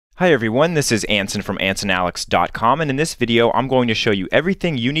Hi everyone, this is Anson from AnsonAlex.com, and in this video I'm going to show you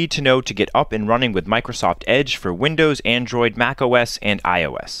everything you need to know to get up and running with Microsoft Edge for Windows, Android, macOS, and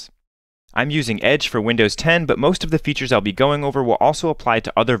iOS. I'm using Edge for Windows 10, but most of the features I'll be going over will also apply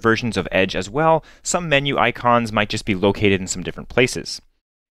to other versions of Edge as well. Some menu icons might just be located in some different places.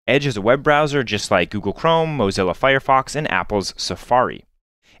 Edge is a web browser just like Google Chrome, Mozilla Firefox, and Apple's Safari.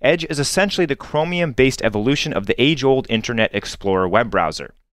 Edge is essentially the Chromium-based evolution of the age-old Internet Explorer web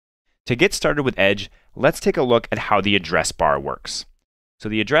browser. To get started with Edge, let's take a look at how the address bar works. So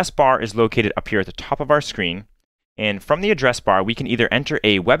the address bar is located up here at the top of our screen, and from the address bar we can either enter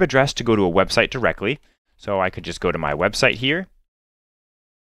a web address to go to a website directly, so I could just go to my website here,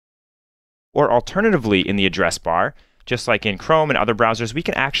 or alternatively in the address bar, just like in Chrome and other browsers, we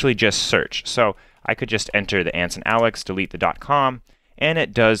can actually just search. So I could just enter the Anson Alex, delete the .com, and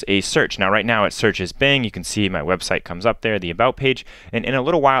it does a search. Now right now it searches Bing. You can see my website comes up there, the About page, and in a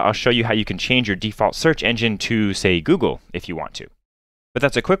little while I'll show you how you can change your default search engine to, say, Google if you want to. But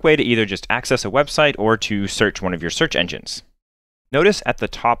that's a quick way to either just access a website or to search one of your search engines. Notice at the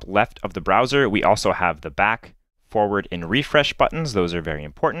top left of the browser we also have the back, forward, and refresh buttons. Those are very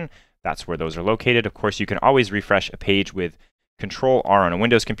important. That's where those are located. Of course, you can always refresh a page with Control-R on a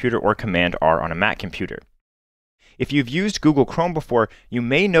Windows computer or Command-R on a Mac computer. If you've used Google Chrome before, you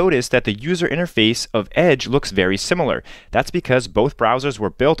may notice that the user interface of Edge looks very similar. That's because both browsers were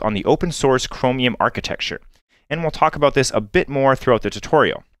built on the open source Chromium architecture. And we'll talk about this a bit more throughout the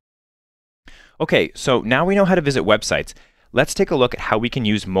tutorial. Okay, so now we know how to visit websites. Let's take a look at how we can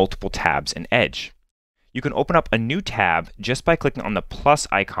use multiple tabs in Edge. You can open up a new tab just by clicking on the plus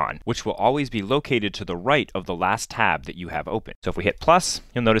icon, which will always be located to the right of the last tab that you have open. So if we hit plus,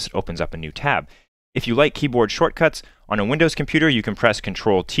 you'll notice it opens up a new tab. If you like keyboard shortcuts, on a Windows computer you can press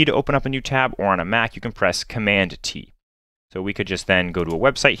Control-T to open up a new tab, or on a Mac you can press Command-T. So we could just then go to a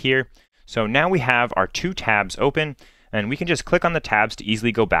website here. So now we have our two tabs open, and we can just click on the tabs to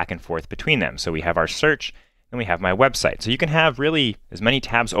easily go back and forth between them. So we have our search, and we have my website. So you can have really as many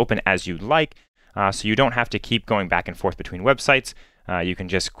tabs open as you'd like, so you don't have to keep going back and forth between websites. You can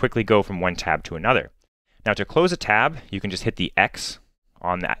just quickly go from one tab to another. Now to close a tab, you can just hit the X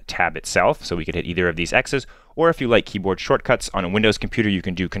on that tab itself, so we could hit either of these X's, or if you like keyboard shortcuts, on a Windows computer you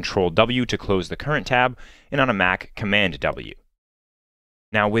can do Control-W to close the current tab, and on a Mac, Command-W.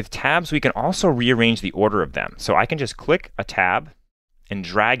 Now with tabs we can also rearrange the order of them, so I can just click a tab and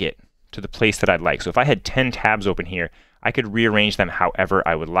drag it to the place that I'd like. So if I had 10 tabs open here, I could rearrange them however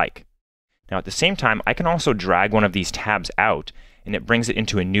I would like. Now at the same time, I can also drag one of these tabs out, and it brings it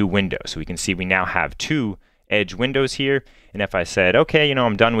into a new window. So we can see we now have two Edge windows here, and if I said, okay,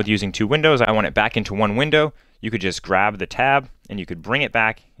 I'm done with using two windows, I want it back into one window, you could just grab the tab and you could bring it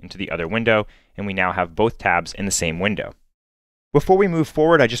back into the other window, and we now have both tabs in the same window. Before we move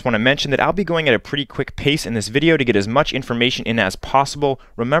forward, I just want to mention that I'll be going at a pretty quick pace in this video to get as much information in as possible.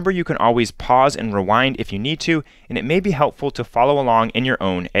 Remember, you can always pause and rewind if you need to, and it may be helpful to follow along in your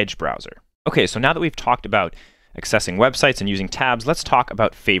own Edge browser. Okay, so now that we've talked about accessing websites and using tabs, let's talk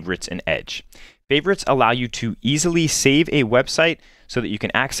about favorites in Edge. Favorites allow you to easily save a website so that you can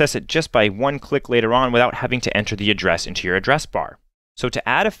access it just by one click later on without having to enter the address into your address bar. So to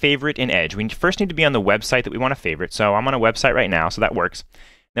add a favorite in Edge, we first need to be on the website that we want to favorite. So I'm on a website right now, so that works.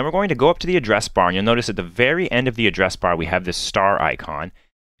 Then we're going to go up to the address bar, and you'll notice at the very end of the address bar we have this star icon.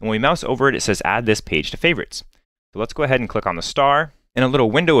 And when we mouse over it, it says add this page to favorites. So let's go ahead and click on the star, and a little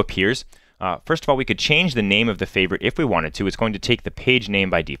window appears. First of all, we could change the name of the favorite if we wanted to. It's going to take the page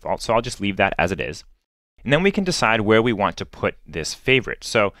name by default, so I'll just leave that as it is. And then we can decide where we want to put this favorite.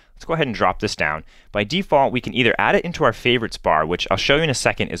 So let's go ahead and drop this down. By default, we can either add it into our favorites bar, which I'll show you in a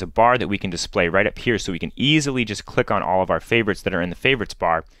second is a bar that we can display right up here, so we can easily just click on all of our favorites that are in the favorites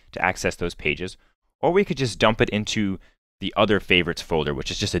bar to access those pages. Or we could just dump it into the other favorites folder,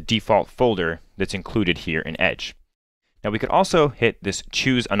 which is just a default folder that's included here in Edge. Now we could also hit this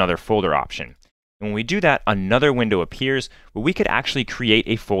choose another folder option. And when we do that, another window appears where we could actually create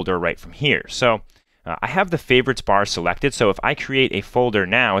a folder right from here. So I have the favorites bar selected, so if I create a folder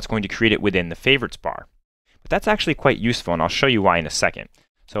now, it's going to create it within the favorites bar. But that's actually quite useful, and I'll show you why in a second.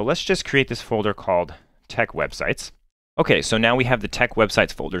 So let's just create this folder called Tech Websites. Okay, so now we have the Tech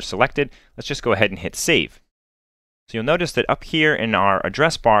Websites folder selected. Let's just go ahead and hit Save. So you'll notice that up here in our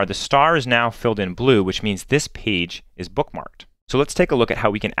address bar, the star is now filled in blue, which means this page is bookmarked. So let's take a look at how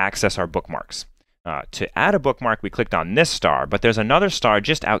we can access our bookmarks. To add a bookmark, we clicked on this star, but there's another star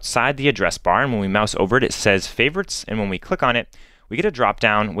just outside the address bar, and when we mouse over it, it says Favorites, and when we click on it, we get a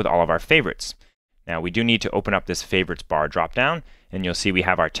drop-down with all of our favorites. Now, we do need to open up this Favorites bar drop-down, and you'll see we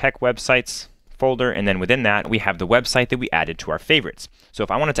have our Tech Websites folder, and then within that we have the website that we added to our favorites. So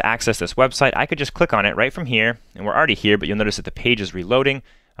if I wanted to access this website, I could just click on it right from here, and we're already here, but you'll notice that the page is reloading,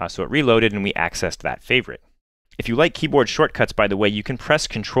 so it reloaded and we accessed that favorite. If you like keyboard shortcuts, by the way, you can press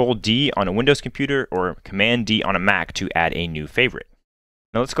Control-D on a Windows computer or Command-D on a Mac to add a new favorite.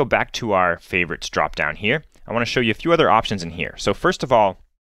 Now let's go back to our favorites drop down here. I want to show you a few other options in here. So first of all,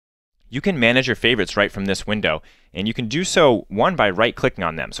 you can manage your favorites right from this window, and you can do so, one, by right-clicking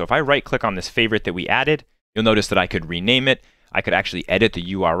on them. So if I right-click on this favorite that we added, you'll notice that I could rename it, I could actually edit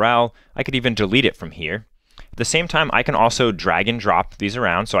the URL, I could even delete it from here. At the same time, I can also drag and drop these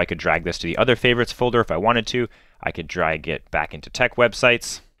around, so I could drag this to the other favorites folder if I wanted to. I could drag it back into tech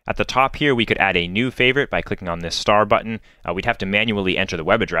websites. At the top here, we could add a new favorite by clicking on this star button. We'd have to manually enter the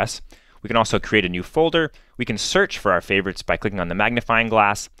web address. We can also create a new folder. We can search for our favorites by clicking on the magnifying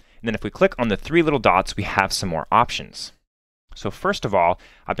glass. And then if we click on the three little dots, we have some more options. So first of all,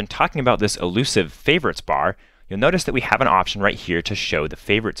 I've been talking about this elusive favorites bar. You'll notice that we have an option right here to show the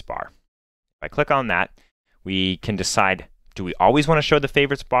favorites bar. If I click on that, we can decide, do we always want to show the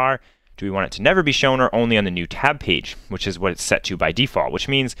favorites bar? Do we want it to never be shown or only on the new tab page, which is what it's set to by default, which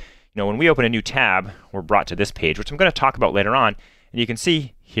means, when we open a new tab, we're brought to this page, which I'm going to talk about later on, and you can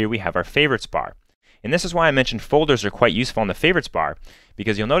see here we have our favorites bar. And this is why I mentioned folders are quite useful in the favorites bar,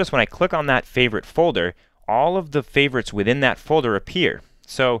 because you'll notice when I click on that favorite folder, all of the favorites within that folder appear.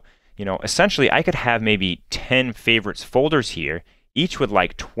 So, essentially I could have maybe 10 favorites folders here, each with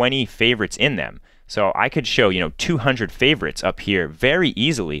like 20 favorites in them. So I could show, 200 favorites up here very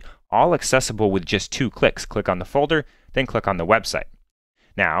easily, all accessible with just 2 clicks. Click on the folder, then click on the website.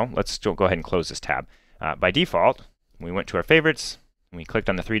 Now, let's go ahead and close this tab. By default, we went to our favorites, and we clicked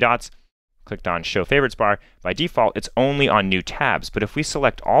on the 3 dots, clicked on Show Favorites Bar. By default, it's only on new tabs, but if we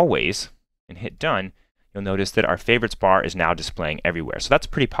select Always and hit Done, you'll notice that our favorites bar is now displaying everywhere. So that's a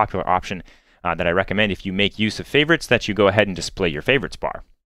pretty popular option that I recommend if you make use of favorites, that you go ahead and display your favorites bar.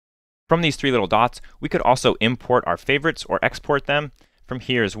 From these 3 little dots, we could also import our favorites or export them from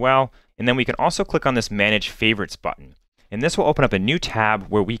here as well. And then we can also click on this Manage Favorites button. And this will open up a new tab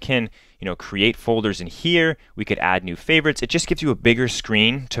where we can, create folders in here. We could add new favorites. It just gives you a bigger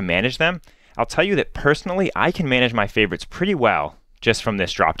screen to manage them. I'll tell you that personally, I can manage my favorites pretty well just from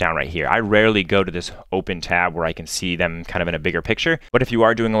this drop down right here. I rarely go to this open tab where I can see them kind of in a bigger picture. But if you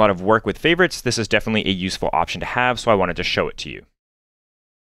are doing a lot of work with favorites, this is definitely a useful option to have, so I wanted to show it to you.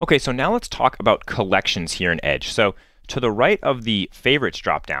 Okay, so now let's talk about collections here in Edge. So to the right of the favorites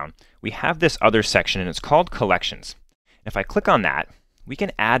drop down, we have this other section, and it's called collections. If I click on that, we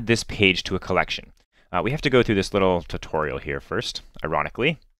can add this page to a collection. We have to go through this little tutorial here first,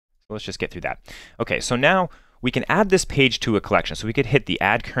 ironically. So let's just get through that. Okay, so now we can add this page to a collection. So we could hit the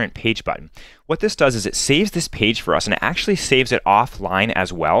Add Current Page button. What this does is it saves this page for us, and it actually saves it offline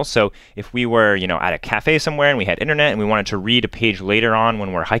as well. So if we were, at a cafe somewhere and we had internet and we wanted to read a page later on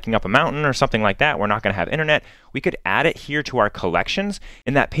when we're hiking up a mountain or something like that, we're not going to have internet, we could add it here to our collections,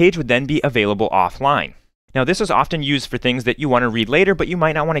 and that page would then be available offline. Now, this is often used for things that you want to read later, but you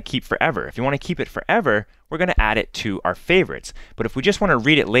might not want to keep forever. If you want to keep it forever, we're going to add it to our favorites. But if we just want to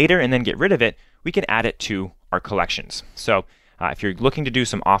read it later and then get rid of it, we can add it to our collections. So if you're looking to do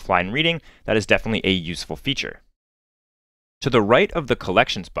some offline reading, that is definitely a useful feature. To the right of the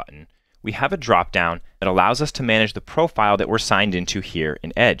Collections button, we have a drop-down that allows us to manage the profile that we're signed into here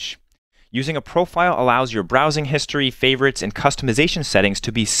in Edge. Using a profile allows your browsing history, favorites, and customization settings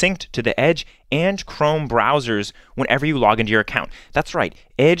to be synced to the Edge and Chrome browsers whenever you log into your account. That's right,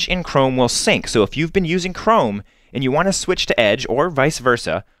 Edge and Chrome will sync. So if you've been using Chrome and you want to switch to Edge or vice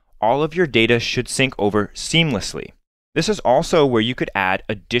versa, all of your data should sync over seamlessly. This is also where you could add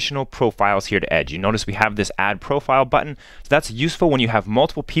additional profiles here to Edge. You notice we have this Add Profile button. So that's useful when you have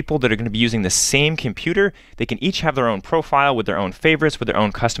multiple people that are going to be using the same computer. They can each have their own profile with their own favorites, with their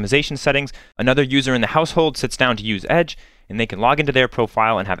own customization settings. Another user in the household sits down to use Edge, and they can log into their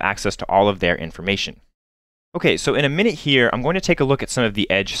profile and have access to all of their information. Okay, so in a minute here, I'm going to take a look at some of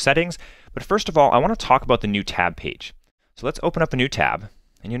the Edge settings. But first of all, I want to talk about the new tab page. So let's open up a new tab,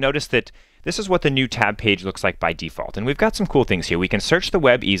 and you'll notice that this is what the new tab page looks like by default. And we've got some cool things here. We can search the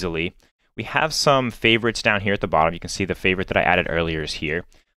web easily. We have some favorites down here at the bottom. You can see the favorite that I added earlier is here.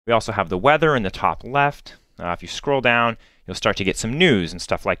 We also have the weather in the top left. If you scroll down, you'll start to get some news and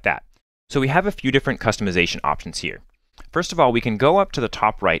stuff like that. So we have a few different customization options here. First of all, we can go up to the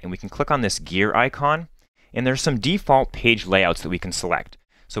top right and we can click on this gear icon. And there's some default page layouts that we can select.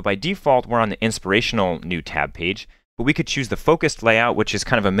 So by default, we're on the inspirational new tab page. But we could choose the focused layout, which is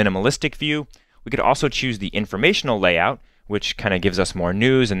kind of a minimalistic view. We could also choose the informational layout, which kind of gives us more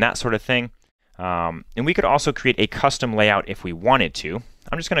news and that sort of thing. And we could also create a custom layout if we wanted to.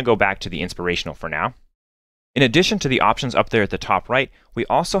 I'm just going to go back to the inspirational for now. In addition to the options up there at the top right, we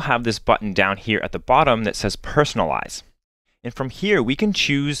also have this button down here at the bottom that says Personalize. And from here, we can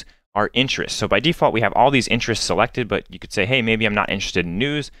choose our interests. So by default, we have all these interests selected, but you could say, hey, maybe I'm not interested in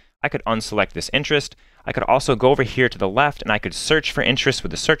news. I could unselect this interest. I could also go over here to the left and I could search for interests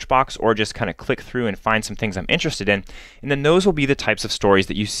with the search box, or just kind of click through and find some things I'm interested in. And then those will be the types of stories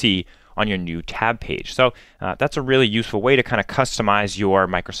that you see on your new tab page. So that's a really useful way to kind of customize your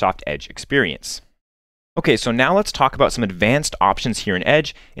Microsoft Edge experience. Okay, so now let's talk about some advanced options here in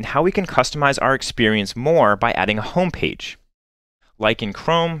Edge and how we can customize our experience more by adding a home page. Like in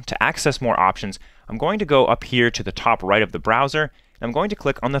Chrome, to access more options, I'm going to go up here to the top right of the browser, and I'm going to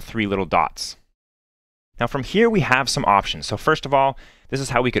click on the three little dots. Now from here we have some options. So first of all, this is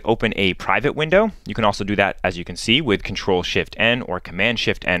how we could open a private window. You can also do that, as you can see, with Control-Shift-N or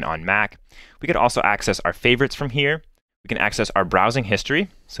Command-Shift-N on Mac. We could also access our favorites from here. We can access our browsing history,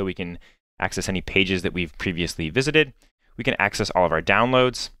 so we can access any pages that we've previously visited. We can access all of our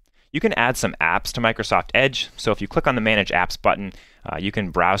downloads. You can add some apps to Microsoft Edge. So if you click on the Manage Apps button, you can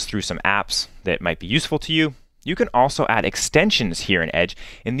browse through some apps that might be useful to you. You can also add extensions here in Edge,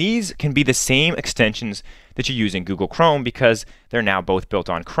 and these can be the same extensions that you use in Google Chrome because they're now both built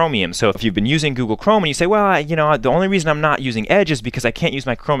on Chromium. So if you've been using Google Chrome and you say, well, the only reason I'm not using Edge is because I can't use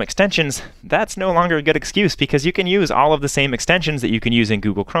my Chrome extensions, that's no longer a good excuse because you can use all of the same extensions that you can use in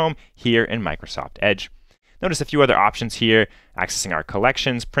Google Chrome here in Microsoft Edge. Notice a few other options here, accessing our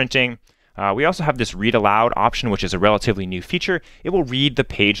collections, printing. We also have this read aloud option, which is a relatively new feature. It will read the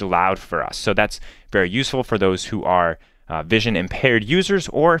page aloud for us. So that's very useful for those who are vision impaired users,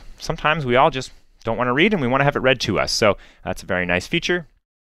 or sometimes we all just don't want to read and we want to have it read to us. So that's a very nice feature.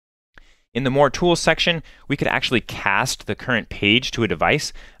 In the More Tools section, we could actually cast the current page to a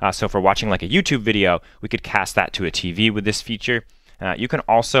device. So if we're watching like a YouTube video, we could cast that to a TV with this feature. You can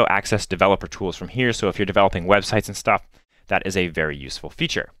also access developer tools from here. So if you're developing websites and stuff, that is a very useful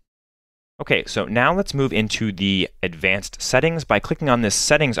feature. Okay, so now let's move into the advanced settings by clicking on this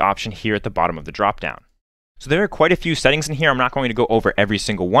settings option here at the bottom of the dropdown. So there are quite a few settings in here. I'm not going to go over every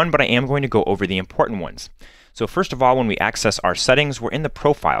single one, but I am going to go over the important ones. So first of all, when we access our settings, we're in the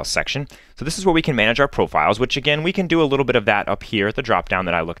Profiles section. So this is where we can manage our profiles, which again, we can do a little bit of that up here at the dropdown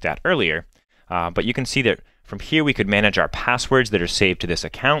that I looked at earlier. But you can see that from here, we could manage our passwords that are saved to this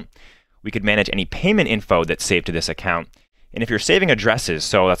account. We could manage any payment info that's saved to this account. And if you're saving addresses,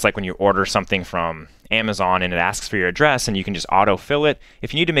 so that's like when you order something from Amazon and it asks for your address and you can just autofill it.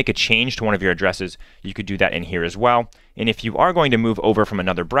 If you need to make a change to one of your addresses, you could do that in here as well. And if you are going to move over from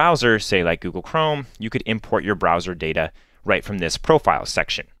another browser, say like Google Chrome, you could import your browser data right from this Profiles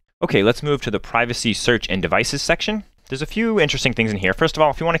section. Okay, let's move to the Privacy, Search, and Devices section. There's a few interesting things in here. First of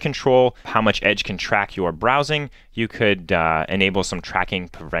all, if you want to control how much Edge can track your browsing, you could enable some tracking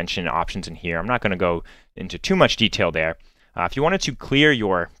prevention options in here. I'm not going to go into too much detail there. If you wanted to clear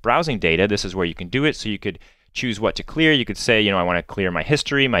your browsing data, this is where you can do it. So you could choose what to clear. You could say, I want to clear my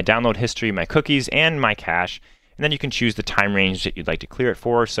history, my download history, my cookies, and my cache. And then you can choose the time range that you'd like to clear it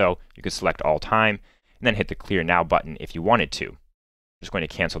for. So you could select all time and then hit the Clear Now button if you wanted to. I'm just going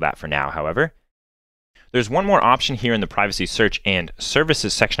to cancel that for now, however. There's one more option here in the Privacy, Search, and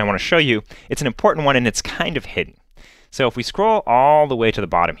Services section I want to show you. It's an important one and it's kind of hidden. So if we scroll all the way to the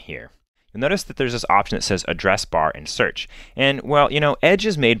bottom here, you'll notice that there's this option that says Address Bar and Search. And well, Edge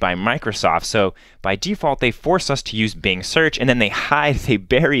is made by Microsoft, so by default they force us to use Bing Search, and then they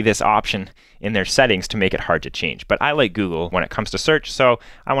bury this option in their settings to make it hard to change. But I like Google when it comes to search, so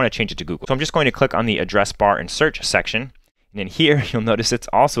I want to change it to Google. So I'm just going to click on the Address Bar and Search section. And in here, you'll notice it's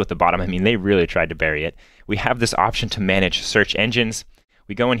also at the bottom. I mean, they really tried to bury it. We have this option to manage search engines.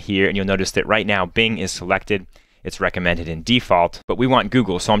 We go in here, and you'll notice that right now Bing is selected. It's recommended in default, but we want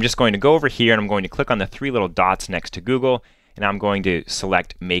Google. So I'm just going to go over here, and I'm going to click on the three little dots next to Google, and I'm going to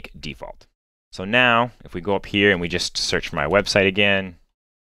select Make Default. So now, if we go up here and we just search for my website again,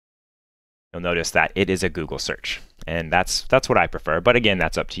 you'll notice that it is a Google search. And that's what I prefer. But again,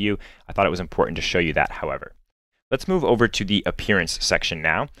 that's up to you. I thought it was important to show you that, however. Let's move over to the Appearance section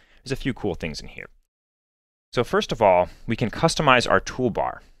now. There's a few cool things in here. So first of all, we can customize our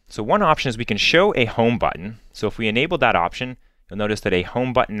toolbar. So one option is we can show a home button. So if we enable that option, you'll notice that a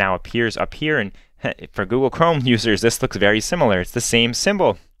home button now appears up here. And for Google Chrome users, this looks very similar. It's the same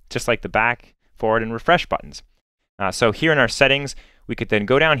symbol, just like the back, forward, and refresh buttons. So here in our settings, we could then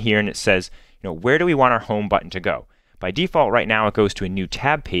go down here and it says, where do we want our home button to go? By default, right now, it goes to a new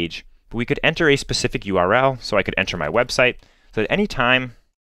tab page. But we could enter a specific URL, so I could enter my website. So that anytime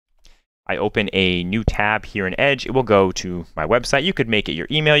I open a new tab here in Edge, it will go to my website. You could make it your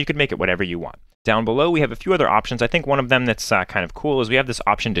email, you could make it whatever you want. Down below, we have a few other options. I think one of them that's kind of cool is we have this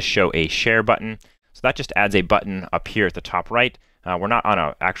option to show a share button. So that just adds a button up here at the top right. We're not on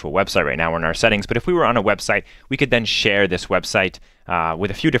an actual website right now, we're in our settings, but if we were on a website, we could then share this website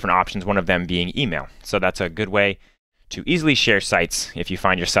with a few different options, one of them being email. So that's a good way to easily share sites if you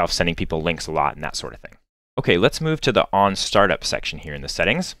find yourself sending people links a lot and that sort of thing. Okay, let's move to the On Startup section here in the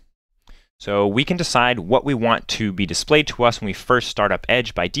settings. So we can decide what we want to be displayed to us when we first start up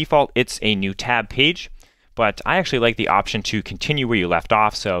Edge. By default, it's a new tab page, but I actually like the option to continue where you left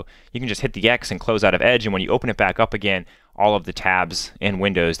off. So you can just hit the X and close out of Edge, and when you open it back up again, all of the tabs and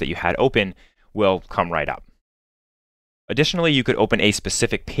windows that you had open will come right up. Additionally, you could open a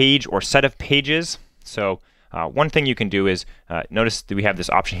specific page or set of pages. So one thing you can do is notice that we have this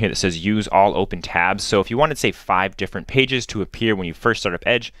option here that says use all open tabs. So if you wanted, say, 5 different pages to appear when you first start up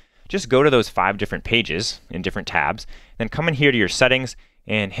Edge, just go to those 5 different pages in different tabs, then come in here to your settings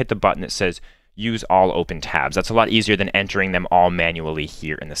and hit the button that says use all open tabs. That's a lot easier than entering them all manually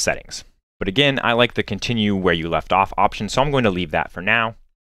here in the settings. But again, I like the continue where you left off option, so I'm going to leave that for now.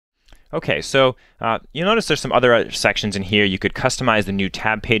 Okay, so you'll notice there's some other sections in here. You could customize the new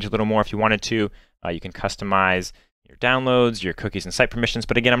tab page a little more if you wanted to. You can customize your downloads, your cookies and site permissions,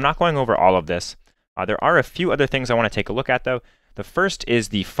 but again, I'm not going over all of this. There are a few other things I want to take a look at though. The first is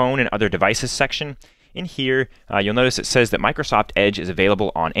the phone and other devices section. In here, you'll notice it says that Microsoft Edge is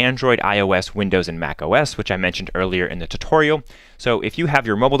available on Android, iOS, Windows, and macOS, which I mentioned earlier in the tutorial. So if you have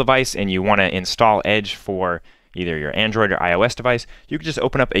your mobile device and you want to install Edge for either your Android or iOS device, you can just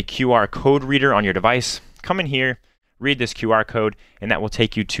open up a QR code reader on your device, come in here, read this QR code, and that will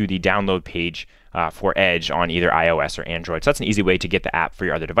take you to the download page for Edge on either iOS or Android. So that's an easy way to get the app for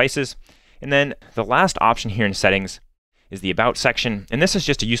your other devices. And then the last option here in settings is the About section, and this is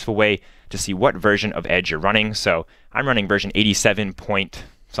just a useful way to see what version of Edge you're running. So I'm running version 87 point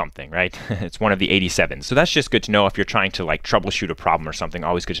something, right? It's one of the 87s. So that's just good to know if you're trying to like troubleshoot a problem or something,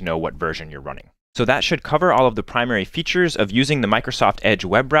 always good to know what version you're running. So that should cover all of the primary features of using the Microsoft Edge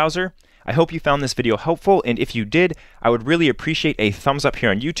web browser. I hope you found this video helpful, and if you did, I would really appreciate a thumbs up here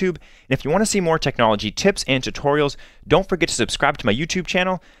on YouTube. And if you want to see more technology tips and tutorials, don't forget to subscribe to my YouTube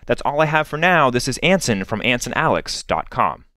channel. That's all I have for now. This is Anson from AnsonAlex.com.